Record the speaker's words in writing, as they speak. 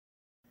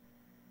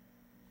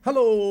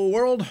Hello,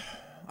 world.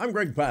 I'm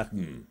Greg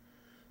Patton.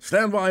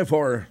 Stand by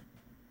for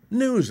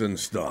news and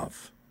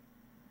stuff.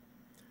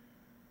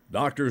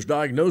 Doctors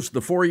diagnosed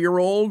the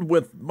 4-year-old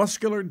with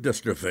muscular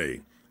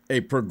dystrophy, a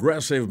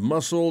progressive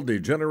muscle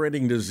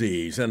degenerating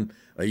disease, and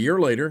a year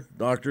later,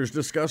 doctors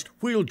discussed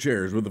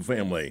wheelchairs with the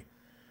family.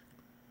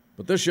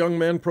 But this young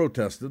man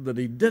protested that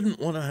he didn't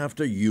want to have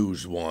to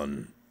use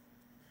one.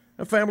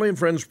 A family and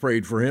friends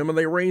prayed for him, and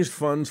they raised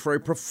funds for a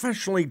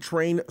professionally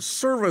trained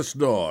service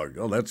dog.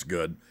 Oh, that's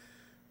good.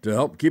 To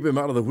help keep him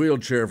out of the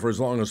wheelchair for as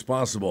long as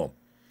possible.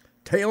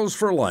 Tales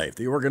for Life,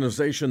 the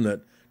organization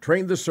that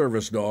trained the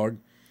service dog,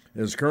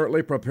 is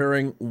currently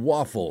preparing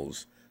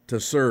waffles to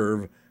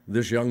serve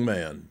this young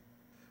man.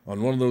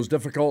 On one of those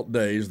difficult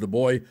days, the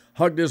boy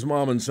hugged his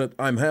mom and said,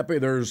 "I'm happy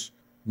there's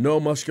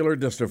no muscular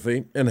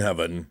dystrophy in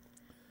heaven.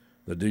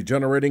 The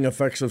degenerating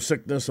effects of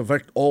sickness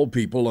affect all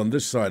people on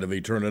this side of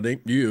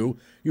eternity. You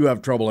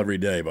have trouble every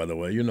day, by the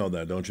way. You know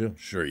that, don't you?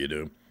 Sure you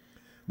do."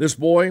 This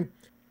boy,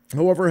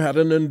 however, had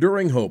an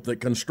enduring hope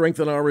that can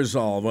strengthen our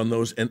resolve on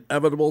those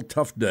inevitable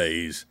tough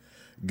days.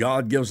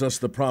 God gives us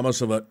the promise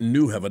of a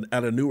new heaven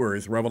and a new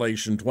earth,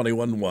 Revelation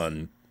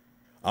 21:1.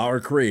 Our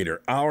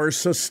Creator, our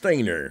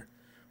Sustainer,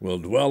 will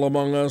dwell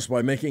among us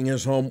by making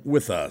his home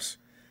with us.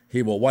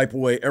 He will wipe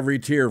away every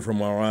tear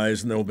from our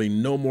eyes, and there will be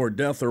no more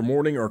death or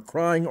mourning or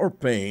crying or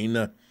pain.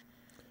 And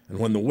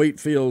when the wait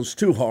feels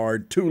too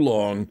hard, too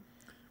long,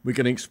 we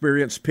can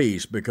experience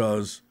peace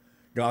because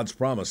God's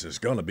promise is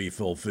going to be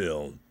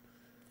fulfilled.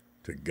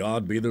 To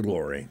God be the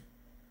glory.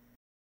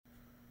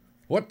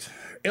 What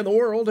in the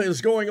world is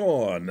going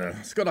on?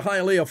 Let's go to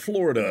Hialeah,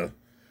 Florida.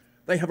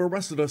 They have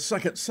arrested a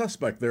second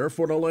suspect there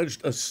for an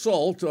alleged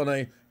assault on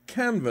a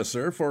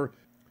canvasser for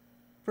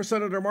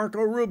Senator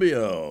Marco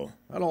Rubio.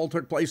 That all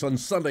took place on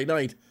Sunday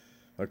night.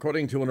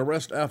 According to an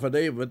arrest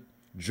affidavit,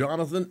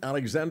 Jonathan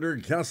Alexander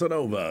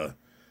Casanova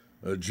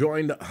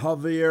joined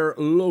Javier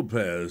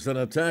Lopez in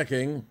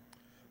attacking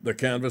the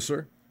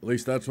canvasser. At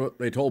least that's what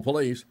they told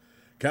police.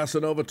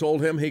 Casanova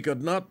told him he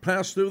could not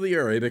pass through the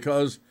area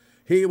because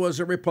he was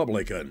a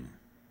Republican.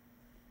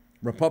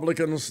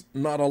 Republicans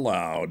not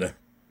allowed.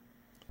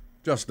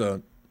 Just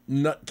a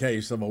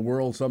nutcase of a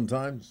world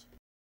sometimes.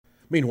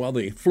 Meanwhile,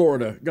 the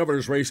Florida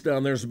governor's race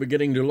down there is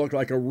beginning to look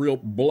like a real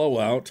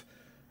blowout,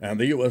 and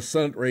the U.S.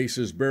 Senate race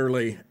is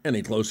barely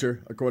any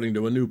closer. According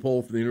to a new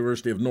poll from the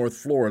University of North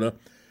Florida,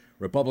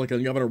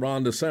 Republican Governor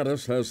Ron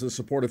DeSantis has the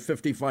support of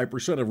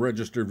 55% of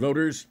registered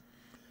voters.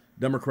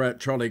 Democrat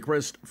Charlie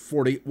Crist,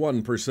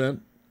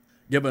 41%.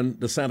 Given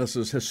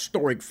DeSantis'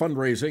 historic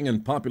fundraising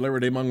and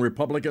popularity among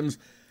Republicans,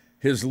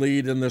 his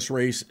lead in this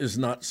race is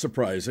not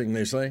surprising,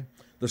 they say.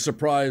 The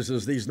surprise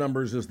is these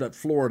numbers is that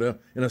Florida,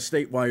 in a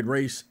statewide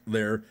race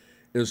there,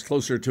 is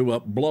closer to a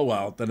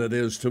blowout than it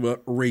is to a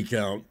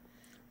recount.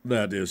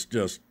 That is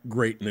just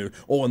great news.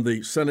 Oh, and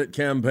the Senate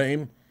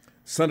campaign,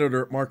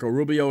 Senator Marco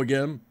Rubio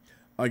again,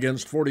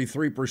 against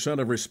 43%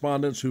 of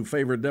respondents who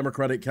favored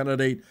Democratic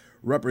candidate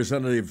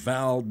Representative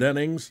Val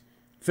Dennings.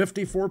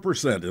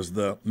 54% is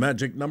the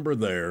magic number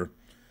there.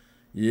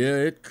 Yeah,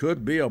 it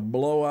could be a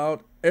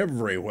blowout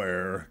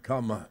everywhere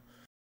come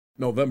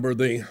November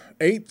the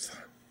 8th.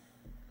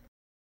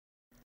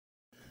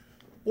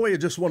 Boy, you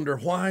just wonder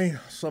why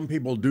some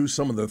people do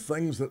some of the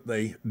things that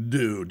they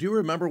do. Do you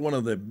remember one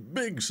of the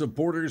big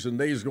supporters in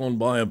days gone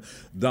by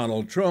of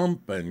Donald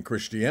Trump and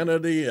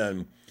Christianity,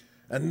 and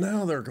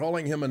now they're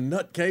calling him a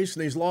nutcase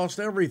and he's lost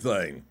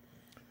everything?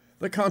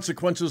 The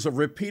consequences of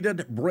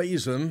repeated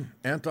brazen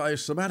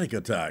anti-Semitic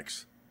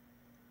attacks.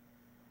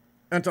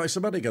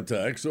 Anti-Semitic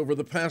attacks over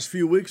the past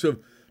few weeks have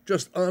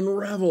just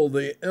unraveled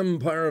the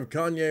empire of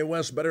Kanye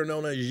West, better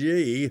known as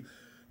Ye,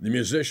 the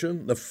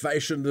musician, the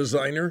fashion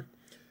designer,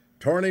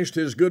 tarnished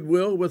his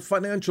goodwill with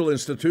financial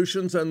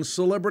institutions and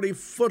celebrity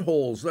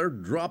footholds. They're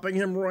dropping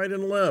him right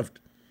and left.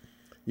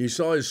 You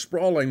saw his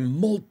sprawling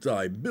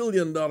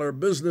multi-billion-dollar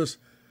business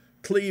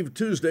cleave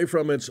Tuesday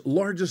from its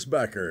largest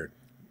backer,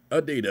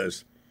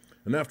 Adidas.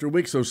 And after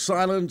weeks of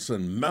silence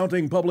and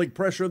mounting public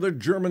pressure, the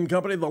German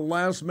company, the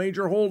last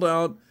major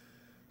holdout,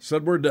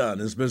 said we're done.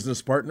 His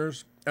business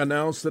partners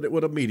announced that it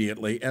would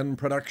immediately end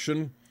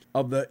production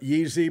of the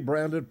Yeezy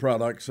branded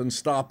products and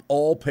stop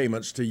all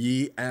payments to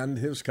Ye and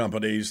his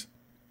companies.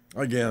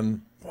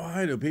 Again,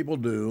 why do people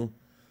do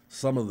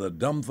some of the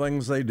dumb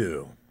things they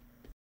do?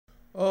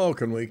 Oh,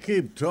 can we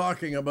keep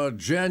talking about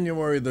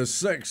January the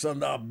 6th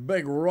and the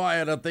big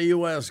riot at the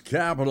U.S.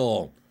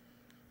 Capitol?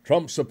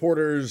 Trump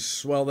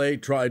supporters, well, they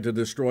tried to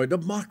destroy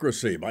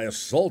democracy by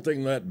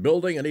assaulting that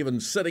building and even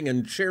sitting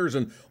in chairs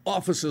and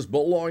offices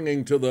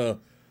belonging to the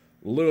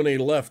loony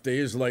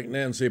lefties like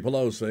Nancy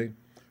Pelosi.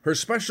 Her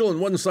special and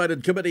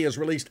one-sided committee has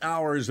released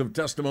hours of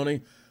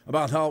testimony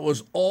about how it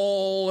was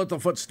all at the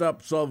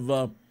footsteps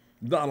of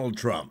Donald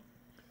Trump.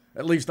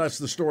 At least that's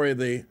the story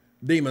the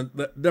demon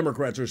that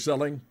Democrats are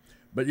selling.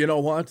 But you know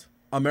what?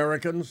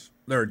 Americans,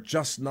 they're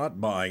just not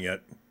buying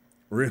it.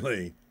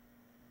 Really.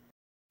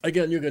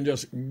 Again, you can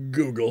just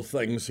Google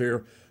things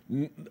here.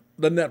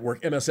 The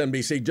network,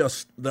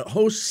 MSNBC, the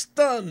host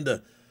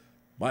stunned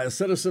by a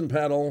citizen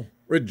panel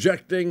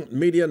rejecting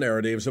media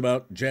narratives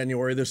about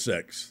January the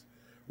 6th.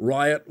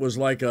 Riot was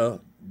like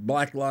a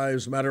Black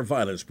Lives Matter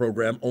violence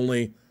program,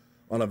 only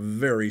on a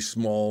very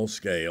small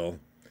scale.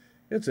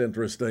 It's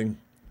interesting.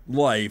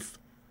 Life.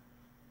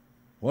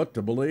 What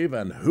to believe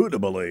and who to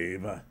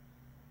believe.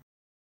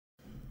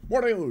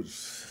 More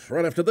news.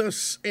 Right after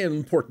this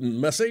important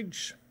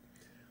message.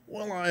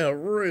 Well, I have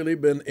really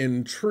been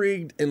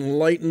intrigued,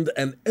 enlightened,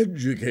 and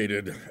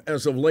educated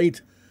as of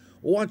late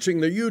watching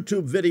the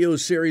YouTube video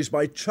series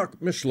by Chuck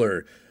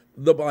Missler,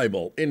 The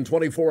Bible in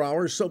 24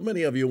 Hours. So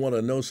many of you want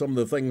to know some of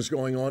the things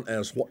going on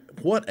as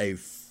what a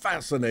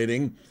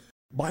fascinating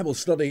Bible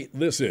study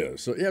this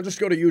is. So yeah, just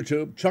go to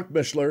YouTube, Chuck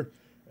Missler,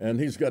 and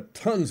he's got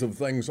tons of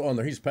things on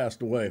there. He's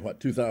passed away,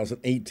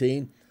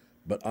 2018?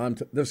 But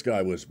this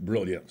guy was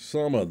brilliant.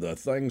 Some of the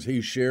things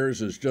he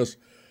shares is just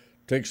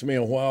takes me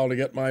a while to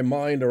get my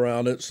mind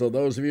around it. So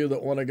those of you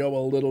that want to go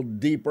a little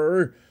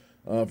deeper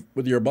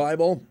with your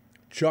Bible,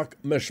 Chuck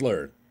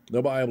Missler,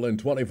 The Bible in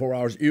 24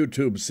 Hours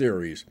YouTube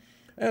series.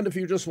 And if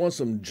you just want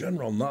some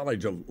general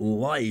knowledge of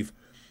life,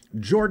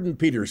 Jordan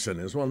Peterson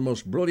is one of the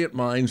most brilliant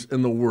minds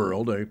in the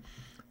world, a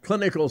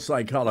clinical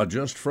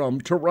psychologist from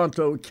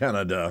Toronto,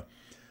 Canada.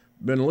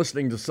 Been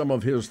listening to some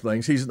of his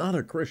things. He's not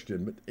a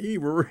Christian, but he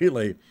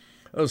really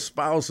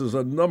espouses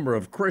a number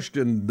of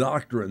Christian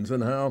doctrines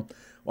and how,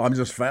 well, I'm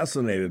just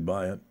fascinated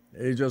by it.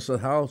 He just said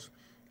how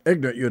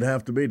ignorant you'd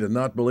have to be to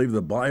not believe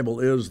the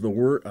Bible is the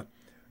Word.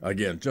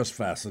 Again, just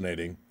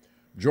fascinating.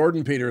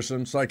 Jordan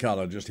Peterson,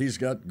 psychologist. He's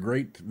got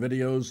great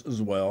videos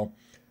as well.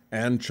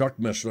 And Chuck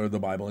Missler, The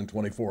Bible in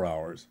 24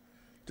 Hours.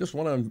 Just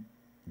want to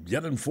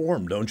get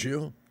informed, don't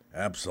you?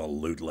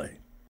 Absolutely.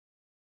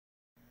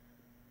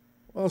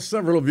 Well,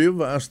 several of you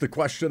have asked the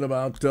question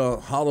about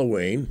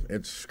Halloween.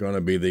 It's going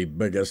to be the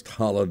biggest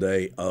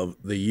holiday of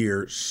the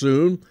year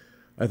soon.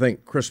 I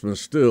think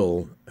Christmas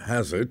still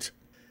has it.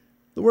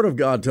 The Word of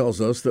God tells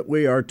us that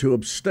we are to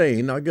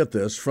abstain, now get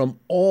this, from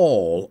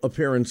all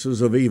appearances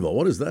of evil.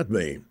 What does that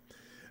mean?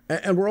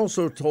 And we're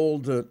also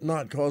told to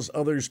not cause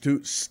others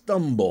to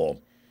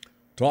stumble.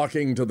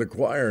 Talking to the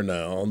choir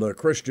now, the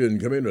Christian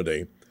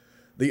community,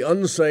 the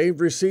unsaved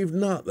receive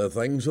not the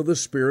things of the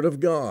Spirit of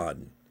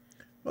God.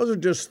 Those are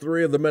just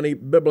three of the many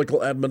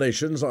biblical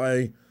admonitions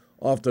I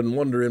often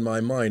wonder in my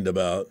mind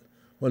about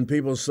when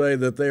people say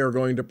that they are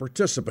going to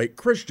participate.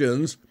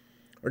 Christians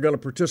are going to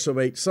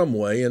participate some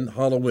way in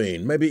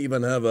Halloween, maybe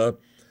even have a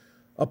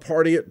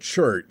party at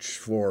church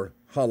for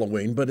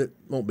Halloween, but it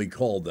won't be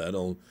called that,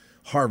 on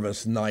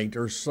Harvest Night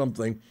or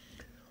something.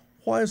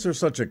 Why is there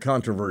such a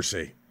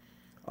controversy?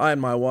 I and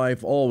my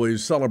wife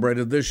always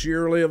celebrated this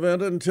yearly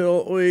event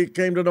until we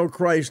came to know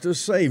Christ as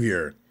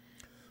Savior.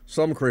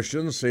 Some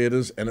Christians see it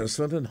as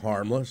innocent and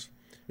harmless.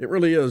 It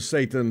really is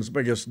Satan's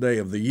biggest day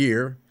of the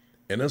year.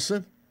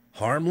 Innocent?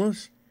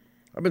 Harmless?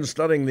 I've been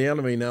studying the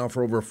enemy now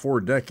for over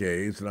 4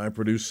 decades, and I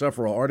produced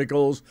several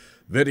articles,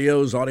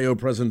 videos, audio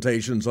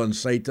presentations on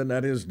Satan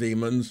and his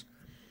demons.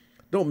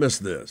 Don't miss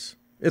this.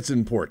 It's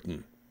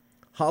important.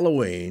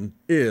 Halloween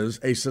is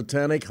a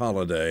satanic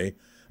holiday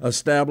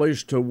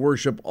established to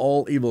worship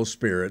all evil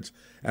spirits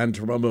and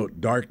to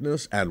promote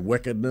darkness and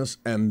wickedness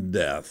and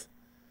death.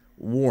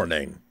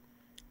 Warning.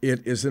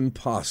 It is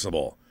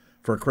impossible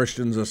for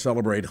Christians to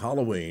celebrate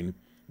Halloween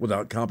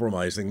without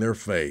compromising their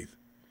faith.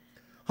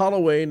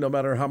 Halloween, no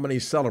matter how many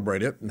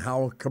celebrate it and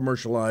how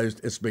commercialized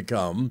it's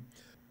become,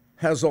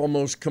 has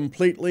almost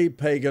completely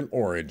pagan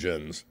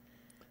origins.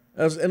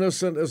 As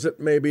innocent as it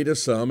may be to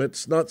some,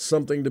 it's not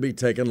something to be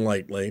taken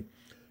lightly.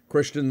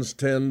 Christians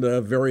tend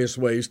various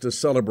ways to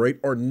celebrate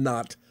or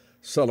not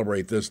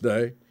celebrate this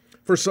day.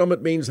 For some,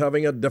 it means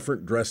having a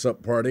different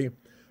dress-up party.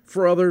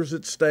 For others,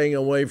 it's staying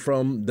away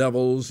from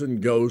devils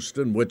and ghosts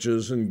and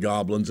witches and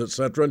goblins,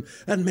 etc.,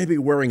 and maybe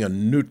wearing a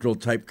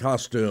neutral-type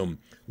costume.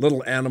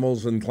 Little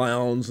animals and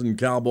clowns and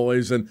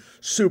cowboys and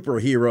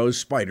superheroes.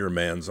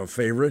 Spider-Man's a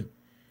favorite.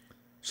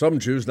 Some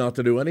choose not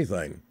to do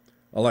anything,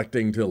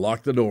 electing to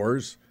lock the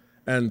doors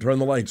and turn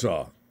the lights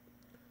off.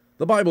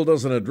 The Bible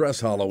doesn't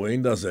address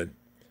Halloween, does it?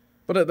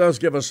 But it does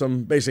give us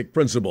some basic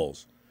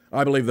principles.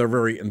 I believe they're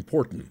very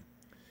important.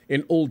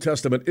 In Old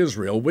Testament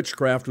Israel,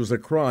 witchcraft was a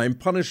crime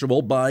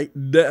punishable by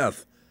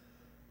death.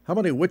 How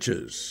many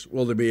witches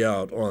will there be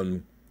out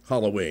on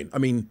Halloween? I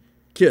mean,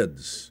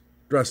 kids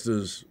dressed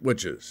as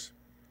witches.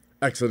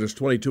 Exodus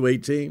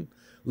 22:18,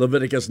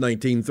 Leviticus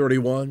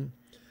 19:31,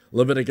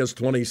 Leviticus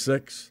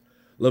 26,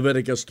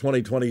 Leviticus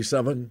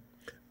 20:27,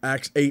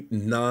 Acts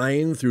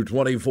 8:9 through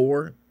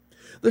 24.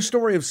 The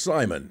story of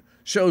Simon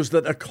shows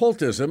that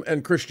occultism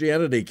and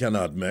Christianity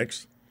cannot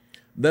mix.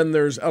 Then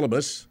there's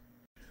Elibas,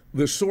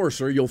 the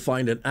sorcerer you'll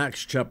find in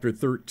Acts chapter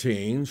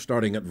 13,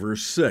 starting at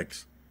verse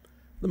 6.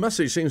 The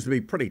message seems to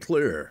be pretty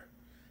clear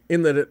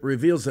in that it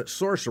reveals that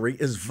sorcery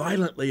is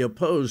violently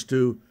opposed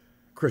to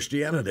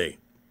Christianity.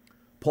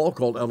 Paul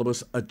called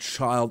Elibas a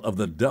child of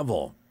the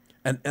devil,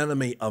 an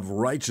enemy of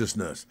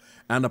righteousness,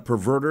 and a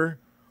perverter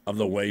of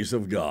the ways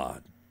of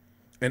God.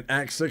 In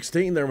Acts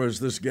 16, there was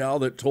this gal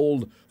that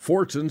told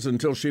fortunes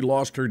until she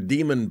lost her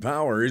demon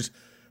powers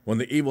when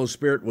the evil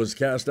spirit was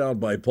cast out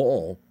by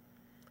Paul.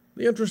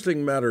 The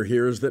interesting matter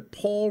here is that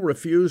Paul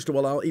refused to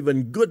allow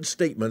even good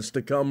statements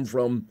to come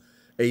from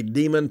a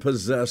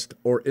demon-possessed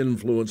or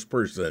influenced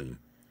person.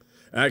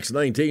 Acts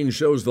 19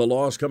 shows the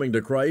lost coming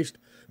to Christ.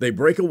 They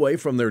break away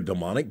from their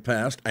demonic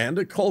past and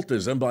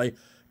occultism by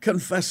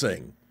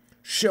confessing,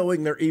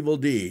 showing their evil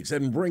deeds,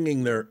 and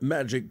bringing their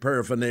magic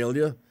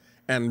paraphernalia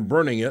and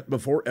burning it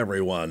before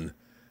everyone.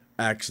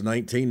 Acts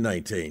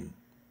 19:19.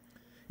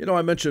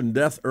 I mentioned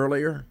death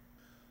earlier.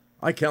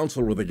 I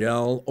counseled with a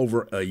gal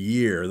over a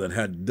year that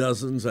had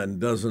dozens and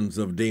dozens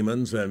of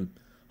demons, and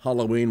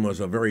Halloween was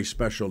a very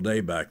special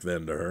day back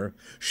then to her.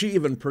 She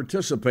even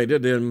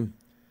participated in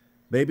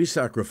baby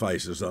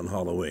sacrifices on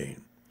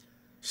Halloween,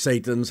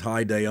 Satan's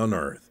high day on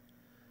earth.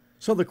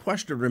 So the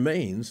question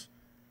remains,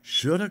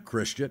 should a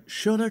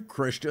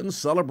Christian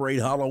celebrate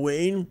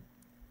Halloween?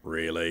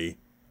 Really?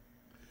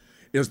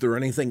 Is there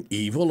anything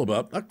evil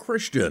about a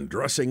Christian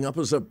dressing up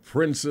as a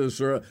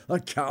princess or a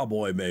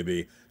cowboy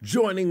maybe,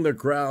 joining the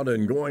crowd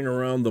and going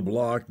around the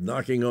block,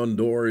 knocking on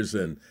doors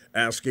and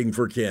asking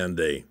for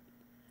candy?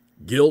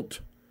 Guilt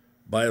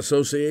by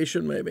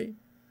association maybe?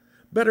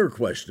 Better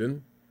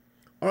question,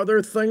 are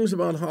there things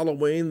about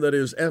Halloween that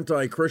is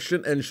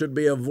anti-Christian and should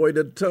be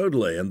avoided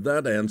totally? And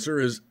that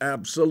answer is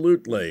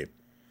absolutely.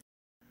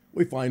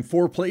 We find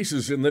 4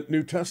 places in the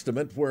New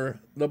Testament where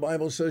the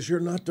Bible says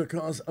you're not to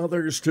cause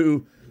others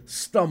to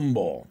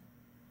stumble.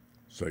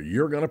 So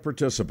you're going to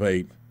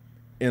participate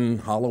in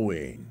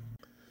Halloween.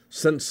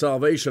 Since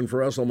salvation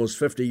for us almost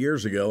 50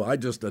 years ago, I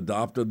just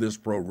adopted this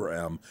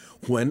program.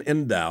 When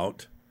in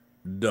doubt,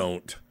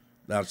 don't.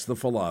 That's the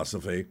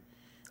philosophy.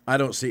 I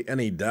don't see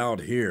any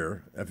doubt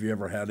here, if you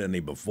ever had any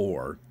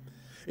before.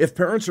 If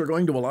parents are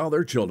going to allow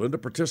their children to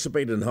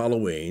participate in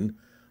Halloween,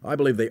 I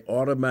believe they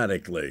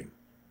automatically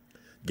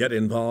get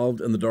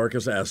involved in the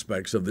darkest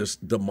aspects of this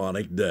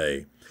demonic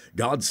day.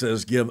 God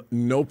says give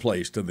no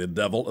place to the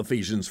devil,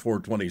 Ephesians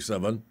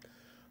 4:27.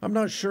 I'm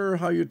not sure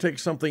how you take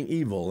something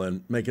evil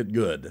and make it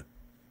good.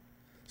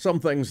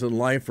 Some things in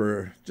life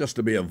are just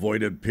to be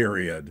avoided,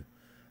 period.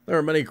 There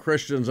are many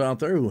Christians out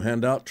there who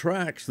hand out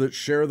tracts that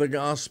share the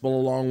gospel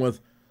along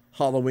with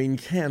Halloween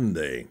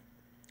candy.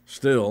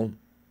 Still,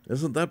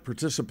 isn't that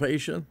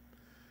participation?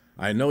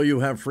 I know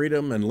you have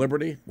freedom and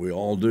liberty. We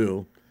all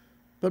do.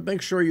 But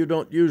make sure you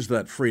don't use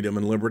that freedom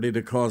and liberty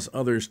to cause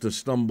others to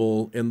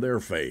stumble in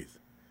their faith.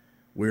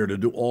 We are to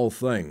do all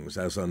things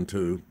as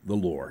unto the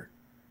Lord.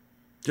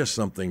 Just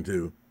something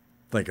to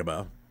think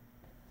about.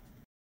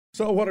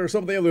 So what are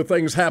some of the other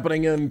things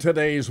happening in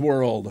today's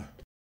world?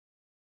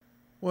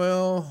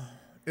 Well,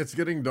 it's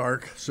getting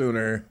dark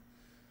sooner.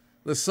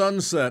 The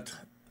sun set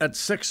at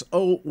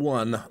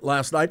 6:01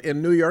 last night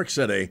in New York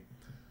City,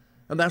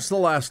 and that's the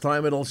last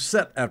time it'll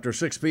set after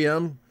 6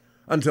 p.m.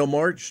 until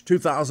March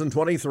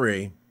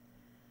 2023.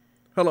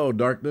 Hello,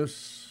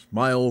 darkness,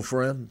 my old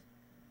friend.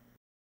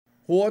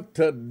 What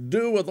to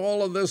do with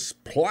all of this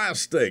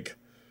plastic?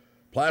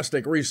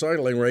 Plastic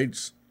recycling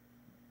rates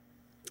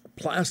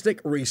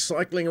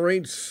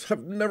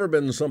have never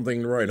been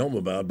something to write home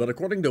about, but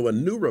according to a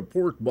new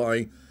report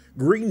by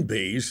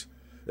Greenpeace,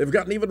 they've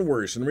gotten even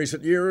worse in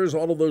recent years.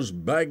 All of those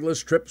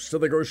bagless trips to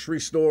the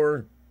grocery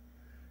store,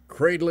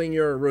 cradling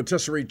your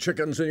rotisserie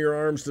chickens in your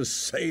arms to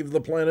save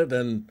the planet,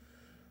 and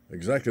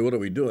exactly what are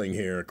we doing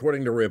here?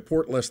 According to a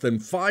report, less than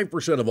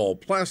 5% of all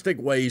plastic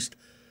waste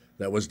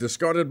that was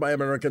discarded by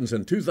Americans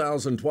in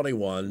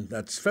 2021,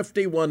 that's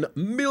 51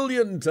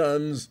 million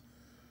tons,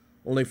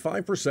 only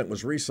 5%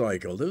 was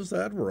recycled. Is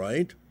that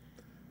right?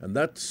 And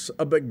that's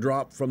a big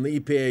drop from the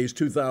EPA's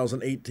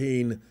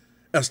 2018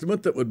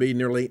 estimate that would be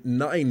nearly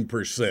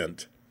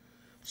 9%.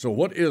 So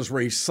what is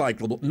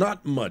recyclable?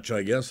 Not much,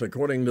 I guess.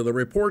 According to the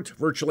report,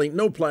 virtually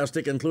no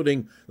plastic,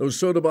 including those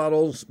soda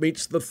bottles,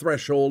 meets the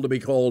threshold to be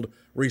called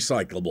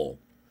recyclable.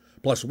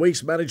 Plus,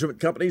 waste management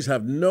companies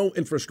have no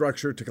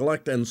infrastructure to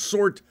collect and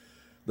sort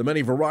the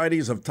many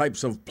varieties of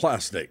types of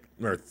plastic,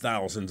 there are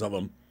thousands of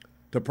them,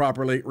 to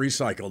properly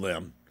recycle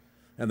them.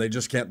 And they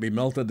just can't be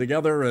melted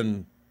together,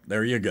 and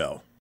there you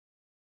go.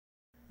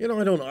 I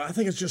don't know. I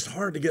think it's just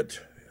hard to get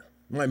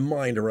my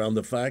mind around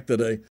the fact that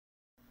a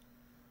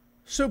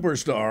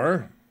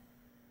superstar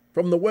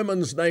from the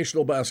Women's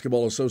National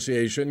Basketball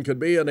Association could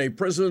be in a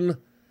prison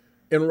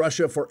in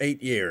Russia for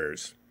 8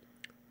 years.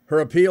 Her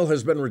appeal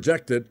has been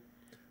rejected.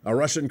 A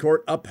Russian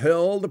court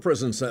upheld the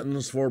prison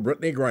sentence for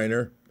Brittany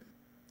Griner,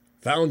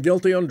 found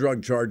guilty on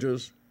drug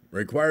charges,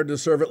 required to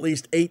serve at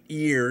least 8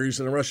 years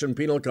in a Russian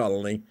penal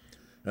colony,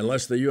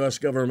 unless the U.S.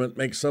 government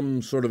makes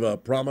some sort of a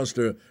promise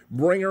to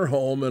bring her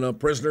home in a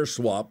prisoner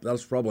swap.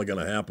 That's probably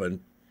going to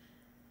happen.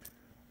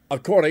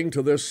 According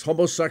to this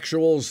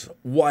homosexual's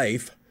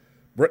wife,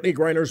 Brittany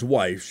Griner's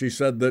wife, she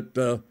said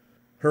that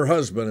her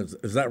husband,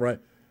 is that right,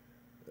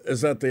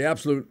 is at the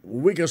absolute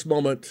weakest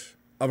moment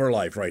of her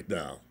life right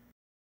now.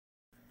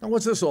 Now,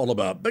 what's this all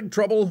about? Big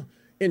trouble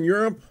in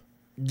Europe?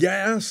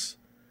 Gas?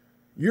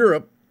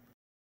 Europe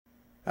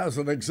has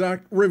an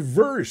exact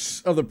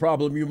reverse of the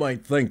problem you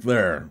might think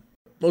there.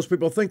 Most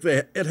people think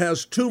that it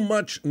has too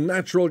much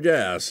natural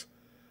gas.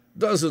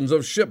 Dozens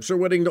of ships are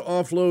waiting to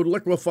offload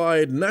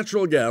liquefied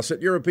natural gas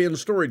at European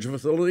storage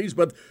facilities,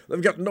 but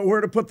they've got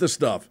nowhere to put the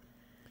stuff.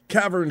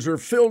 Caverns are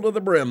filled to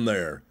the brim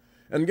there.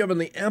 And given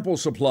the ample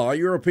supply,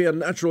 European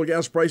natural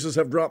gas prices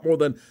have dropped more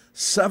than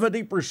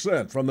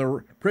 70% from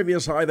their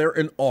previous high there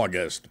in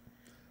August.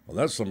 Well,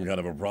 that's some kind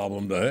of a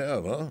problem to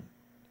have, huh?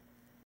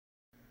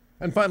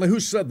 And finally, who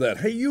said that?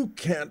 Hey, you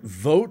can't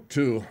vote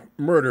to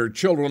murder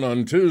children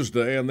on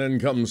Tuesday and then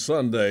come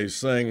Sunday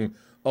sing,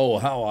 "Oh,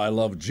 how I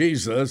love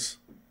Jesus."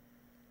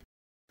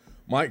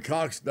 Mike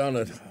Cox down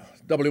at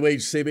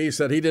WHCB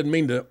said he didn't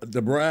mean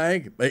to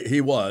brag.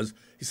 He was.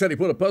 He said he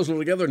put a puzzle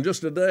together in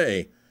just a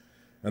day.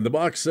 And the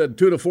box said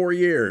 2 to 4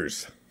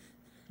 years.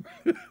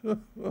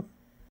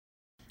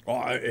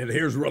 And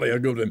here's really a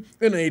good one.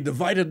 In a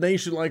divided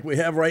nation like we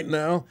have right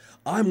now,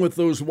 I'm with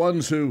those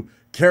ones who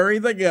carry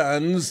the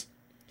guns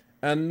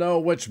and know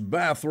which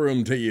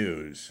bathroom to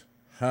use.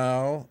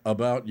 How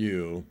about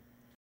you?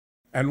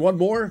 And one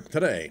more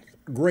today.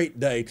 Great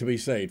day to be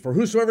saved. For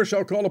whosoever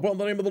shall call upon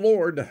the name of the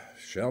Lord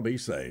shall be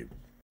saved.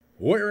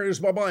 Where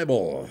is my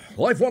Bible?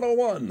 Life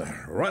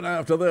 101, right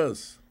after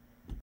this.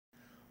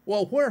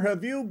 Well, where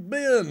have you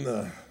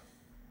been?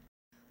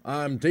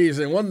 I'm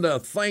teasing. Wanted to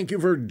thank you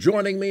for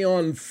joining me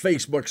on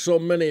Facebook. So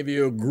many of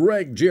you.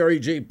 Greg, Jerry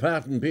G.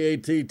 Patton,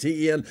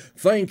 Patten.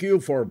 Thank you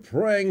for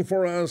praying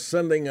for us,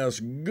 sending us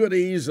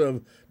goodies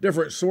of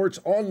different sorts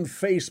on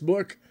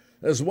Facebook,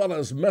 as well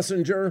as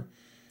Messenger.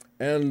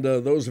 And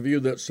those of you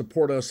that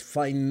support us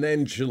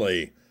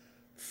financially,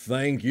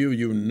 thank you.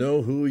 You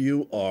know who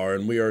you are,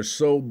 and we are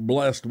so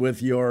blessed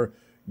with your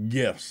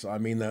gifts. I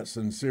mean that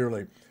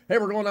sincerely. Hey,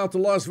 we're going out to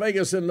Las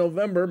Vegas in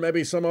November.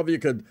 Maybe some of you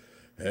could,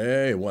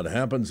 hey, what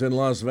happens in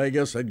Las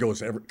Vegas? It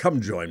goes ever. Come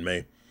join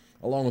me,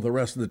 along with the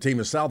rest of the team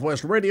of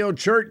Southwest Radio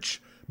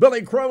Church,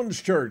 Billy Crone's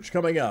church,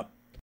 coming up.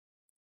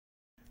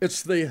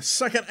 It's the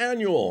second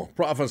annual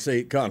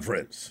Prophecy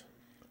Conference.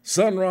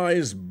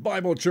 Sunrise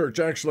Bible Church,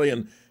 actually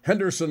in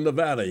Henderson,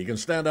 Nevada. You can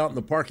stand out in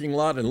the parking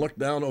lot and look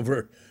down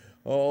over,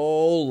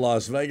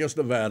 Las Vegas,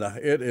 Nevada.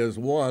 It is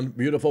one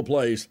beautiful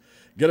place.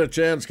 Get a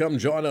chance, come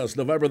join us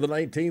November the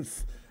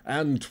 19th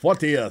and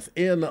 20th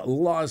in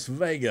Las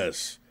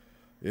Vegas.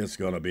 It's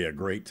going to be a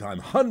great time.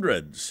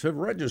 Hundreds have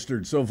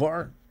registered so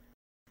far.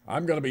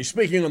 I'm going to be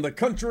speaking on the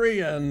country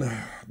and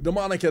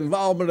demonic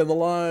involvement in the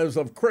lives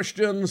of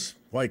Christians.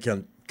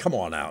 Come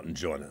on out and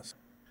join us.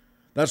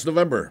 That's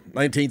November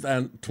 19th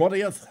and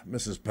 20th.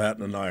 Mrs.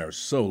 Patton and I are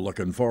so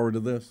looking forward to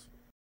this.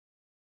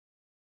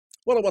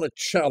 Well, I want to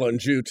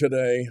challenge you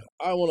today.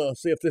 I want to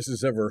see if this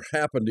has ever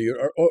happened to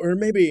you. Or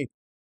maybe,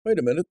 wait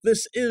a minute,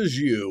 this is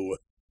you.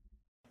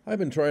 I've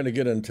been trying to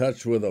get in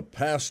touch with a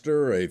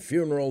pastor, a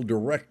funeral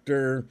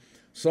director,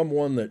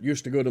 someone that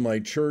used to go to my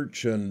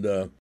church. And,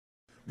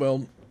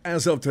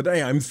 as of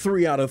today, I'm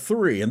 3 out of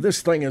 3. And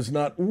this thing is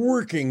not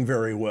working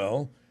very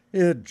well.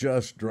 It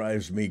just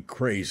drives me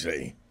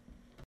crazy.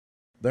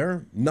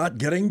 They're not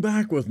getting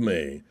back with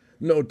me.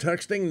 No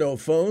texting, no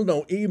phone,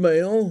 no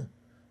email.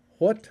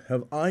 What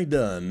have I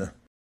done?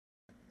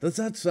 Does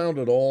that sound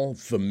at all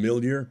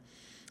familiar?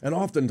 And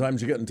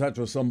oftentimes you get in touch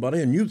with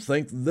somebody and you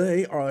think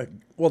they are,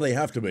 they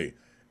have to be,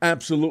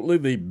 absolutely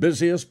the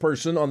busiest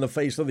person on the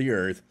face of the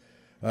earth.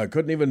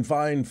 Couldn't even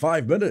find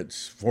 5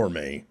 minutes for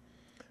me.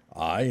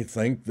 I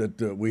think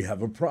that we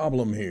have a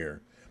problem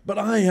here. But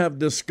I have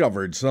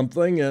discovered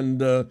something,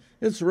 and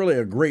it's really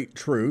a great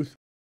truth.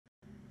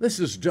 This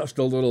is just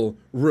a little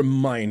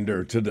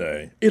reminder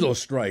today. It'll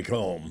strike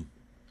home.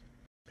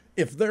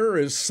 If there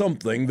is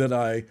something that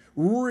I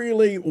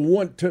really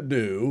want to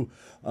do,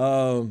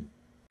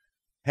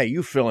 hey,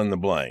 you fill in the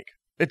blank.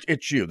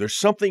 It's you. There's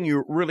something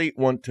you really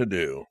want to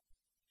do.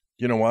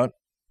 You know what?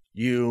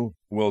 You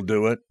will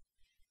do it.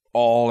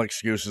 All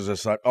excuses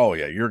aside. Oh,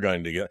 yeah, you're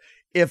going to get it.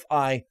 If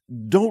I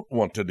don't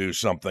want to do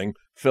something,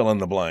 fill in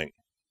the blank.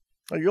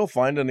 You'll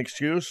find an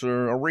excuse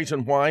or a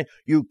reason why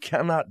you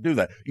cannot do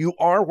that. You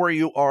are where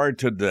you are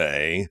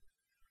today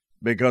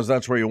because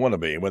that's where you want to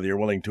be, whether you're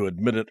willing to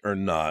admit it or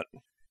not.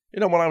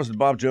 You know, when I was at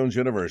Bob Jones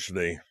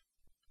University,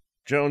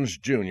 Jones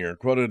Jr.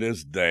 quoted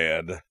his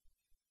dad,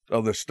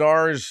 "Oh, the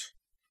stars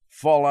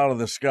fall out of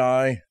the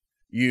sky,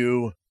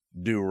 you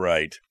do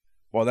right."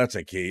 Well, that's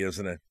a key,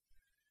 isn't it?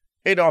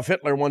 Adolf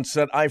Hitler once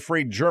said, "I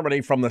freed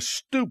Germany from the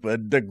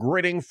stupid,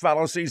 degrading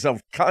fallacies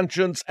of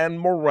conscience and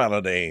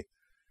morality."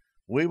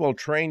 We will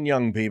train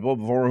young people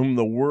before whom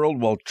the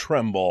world will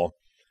tremble.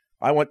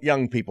 I want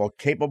young people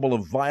capable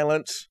of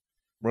violence,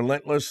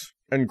 relentless,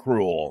 and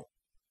cruel.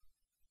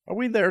 Are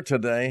we there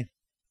today?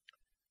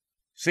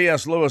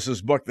 C.S.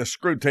 Lewis's book, The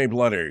Screwtape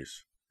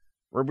Letters.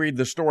 We read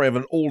the story of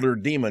an older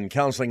demon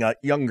counseling a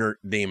younger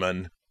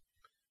demon.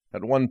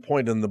 At one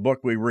point in the book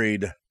we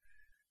read,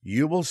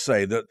 "You will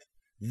say that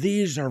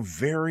these are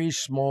very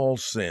small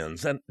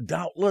sins, and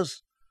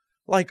doubtless,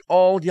 like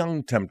all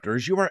young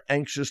tempters, you are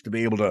anxious to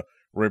be able to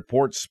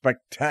report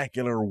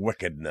spectacular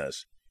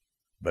wickedness.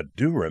 But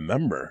do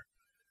remember,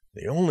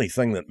 the only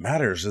thing that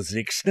matters is the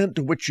extent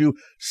to which you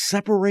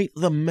separate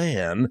the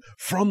man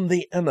from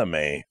the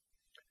enemy."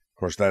 Of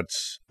course,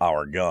 that's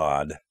our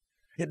God.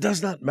 It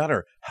does not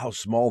matter how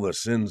small the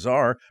sins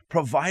are,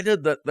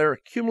 provided that their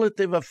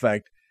cumulative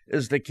effect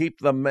is to keep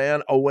the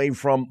man away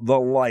from the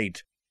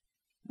light.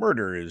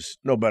 Murder is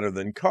no better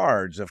than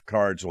cards, if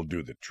cards will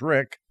do the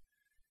trick.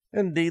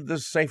 Indeed, the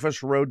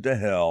safest road to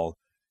hell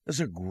is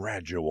a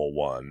gradual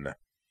one.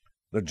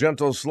 The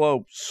gentle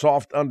slope,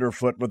 soft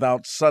underfoot,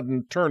 without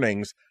sudden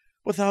turnings,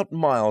 without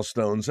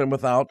milestones, and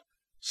without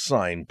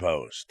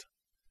signpost.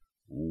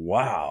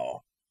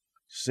 Wow!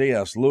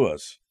 C.S.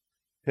 Lewis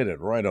hit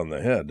it right on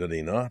the head, did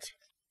he not?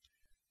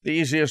 The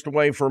easiest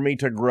way for me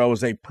to grow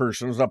as a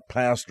person, as a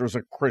pastor, as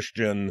a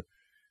Christian,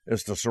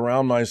 is to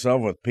surround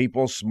myself with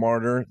people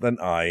smarter than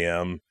I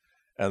am,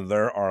 and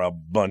there are a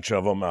bunch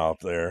of them out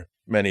there,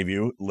 many of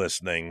you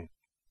listening.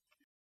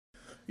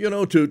 You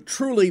know, to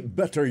truly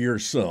better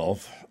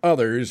yourself,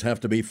 others have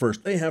to be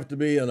first. They have to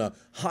be in a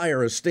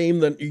higher esteem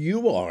than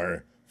you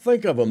are.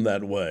 Think of them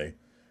that way.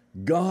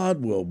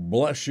 God will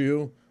bless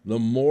you the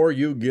more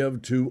you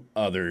give to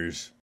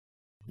others.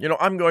 You know,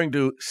 I'm going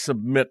to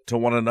submit to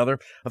one another.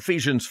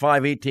 Ephesians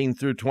 5:18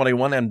 through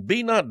 21, and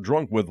be not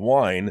drunk with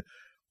wine,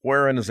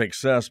 wherein is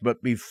excess,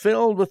 but be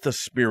filled with the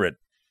Spirit,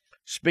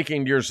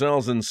 speaking to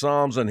yourselves in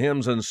psalms and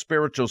hymns and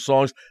spiritual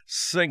songs,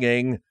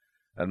 singing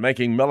and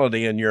making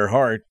melody in your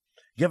heart,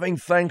 giving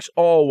thanks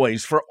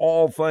always for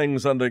all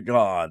things unto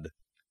God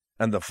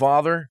and the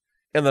Father,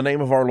 in the name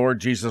of our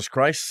Lord Jesus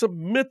Christ,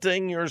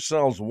 submitting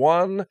yourselves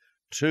one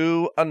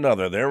to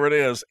another. There it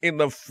is, in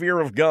the fear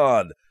of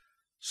God.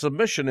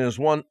 Submission is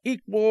one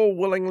equal,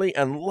 willingly,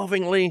 and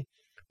lovingly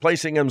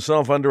placing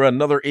himself under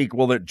another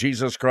equal, that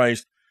Jesus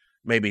Christ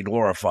may be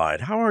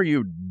glorified. How are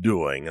you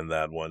doing in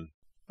that one?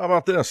 How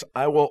about this?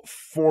 I will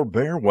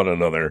forbear one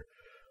another.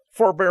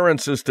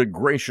 Forbearance is to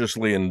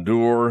graciously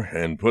endure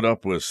and put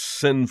up with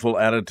sinful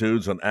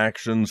attitudes and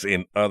actions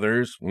in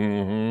others.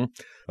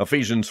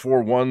 Ephesians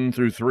 4:1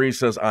 through 3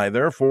 says, I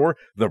therefore,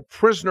 the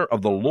prisoner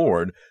of the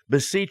Lord,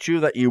 beseech you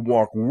that ye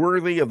walk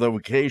worthy of the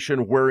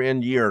vocation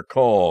wherein ye are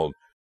called.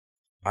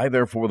 I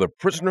therefore, the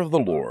prisoner of the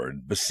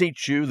Lord,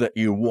 beseech you that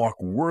ye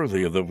walk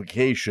worthy of the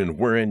vocation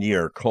wherein ye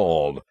are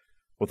called,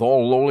 with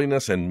all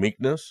lowliness and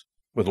meekness,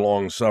 with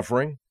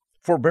long-suffering,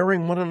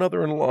 forbearing one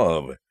another in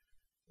love,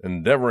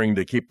 endeavoring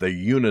to keep the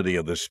unity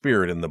of the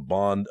Spirit in the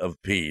bond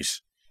of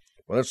peace.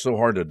 Well, that's so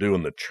hard to do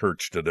in the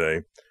church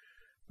today.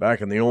 Back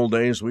in the old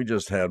days, we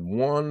just had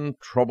one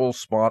trouble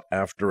spot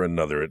after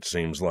another, it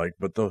seems like.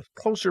 But the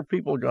closer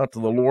people got to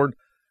the Lord,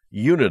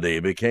 unity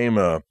became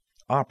an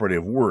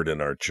operative word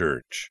in our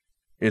church.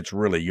 It's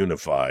really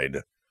unified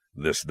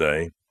this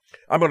day.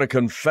 I'm going to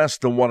confess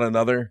to one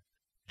another.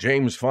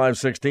 James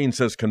 5:16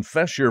 says,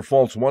 confess your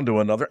faults one to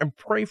another and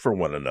pray for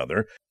one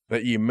another,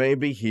 that ye may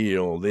be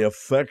healed. The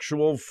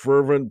effectual,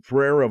 fervent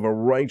prayer of a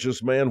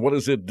righteous man, what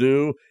does it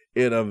do?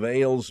 It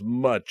avails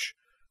much.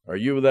 Are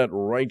you that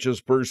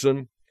righteous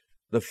person?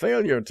 The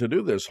failure to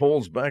do this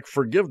holds back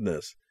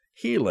forgiveness,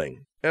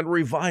 healing, and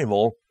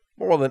revival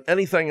more than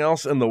anything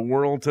else in the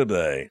world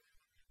today.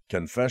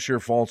 Confess your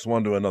faults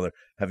one to another.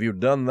 Have you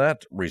done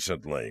that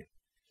recently?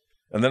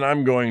 And then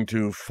I'm going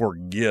to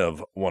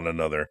forgive one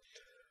another.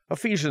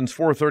 Ephesians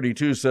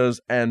 4:32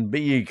 says, and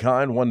be ye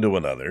kind one to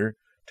another,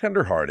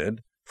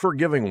 tender-hearted,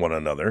 forgiving one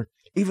another,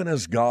 even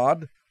as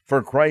God,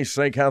 for Christ's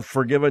sake, hath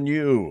forgiven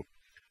you.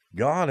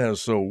 God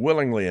has so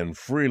willingly and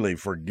freely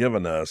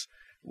forgiven us,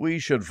 we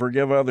should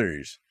forgive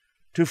others.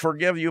 To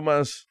forgive, you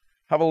must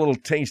have a little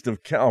taste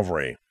of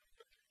Calvary,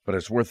 but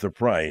it's worth the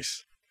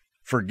price.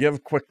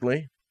 Forgive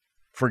quickly,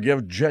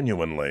 forgive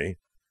genuinely,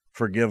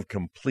 forgive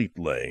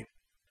completely.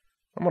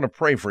 I'm going to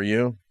pray for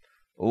you.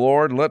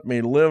 Lord, let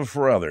me live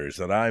for others,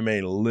 that I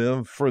may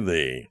live for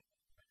thee.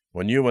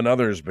 When you and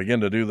others begin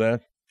to do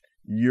that,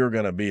 you're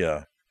going to be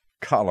a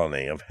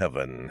colony of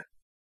heaven.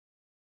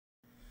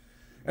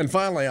 And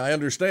finally, I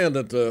understand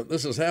that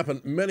this has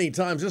happened many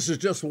times. This is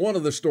just one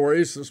of the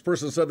stories. This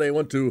person said they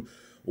went to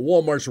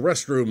Walmart's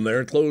restroom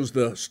there, closed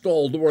the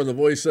stall door, and the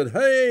voice said,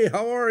 hey,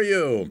 how are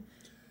you?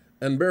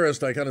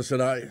 Embarrassed, I kind of said,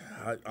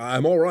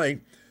 I'm all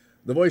right.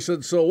 The voice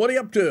said, so what are you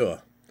up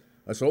to?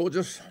 I said,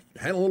 just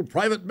handle a little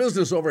private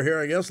business over here,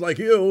 I guess, like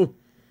you.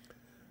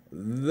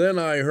 Then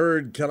I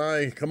heard, can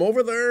I come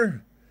over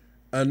there?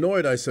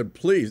 Annoyed, I said,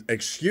 please,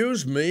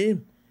 excuse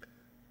me.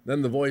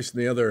 Then the voice in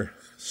the other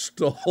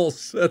stall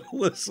said,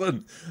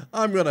 listen,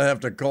 I'm going to have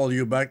to call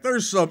you back.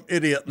 There's some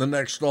idiot in the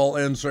next stall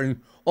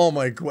answering all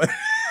my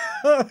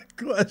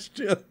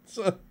questions.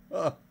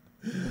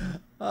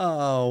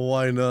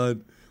 Why not?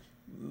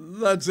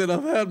 That's it.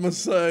 I've had my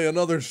say and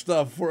other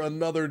stuff for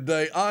another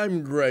day.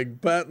 I'm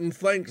Greg Patton.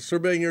 Thanks for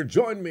being here.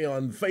 Join me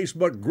on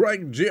Facebook,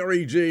 Greg,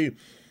 G-R-E-G,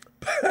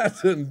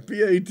 Patton,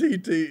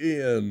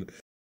 P-A-T-T-E-N.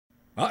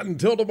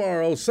 Until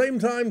tomorrow, same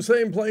time,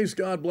 same place.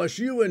 God bless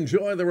you.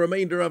 Enjoy the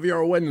remainder of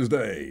your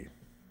Wednesday.